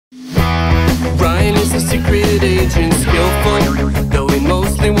secret agent, skillful, though he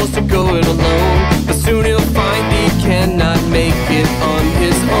mostly wants to go it alone. But soon he'll find he cannot make it on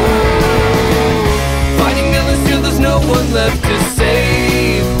his own. Fighting villains till there's no one left to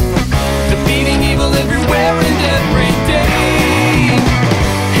save, defeating evil everywhere and every day.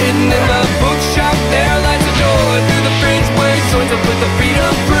 Hidden in the bookshop, there lies a door through the fridge where he joins up with the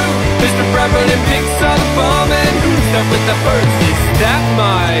freedom crew. Mr. Brown running picks on the bomb, and who's that with the birds? Is that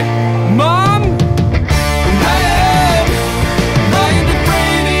my mom? Hey, Ryan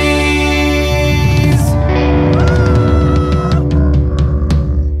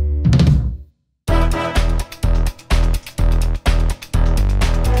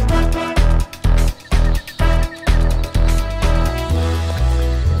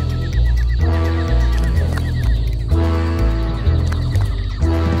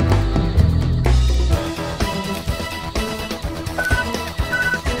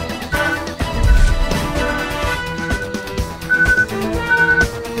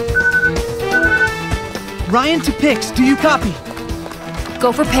Ryan to Pix, do you copy?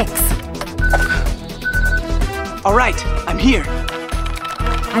 Go for Pix. All right, I'm here.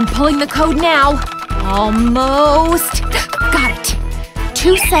 I'm pulling the code now. Almost. Got it.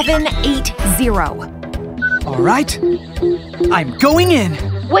 2780. All right, I'm going in.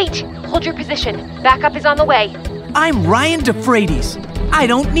 Wait, hold your position. Backup is on the way. I'm Ryan Defrates. I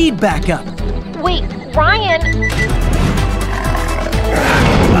don't need backup. Wait, Ryan.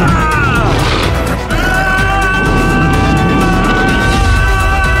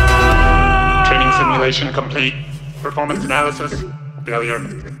 Simulation complete. Performance analysis failure.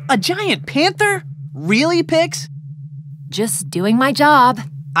 A giant panther? Really, Pix? Just doing my job.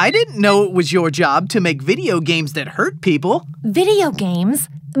 I didn't know it was your job to make video games that hurt people. Video games?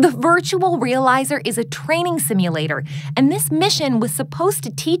 The Virtual Realizer is a training simulator, and this mission was supposed to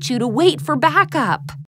teach you to wait for backup.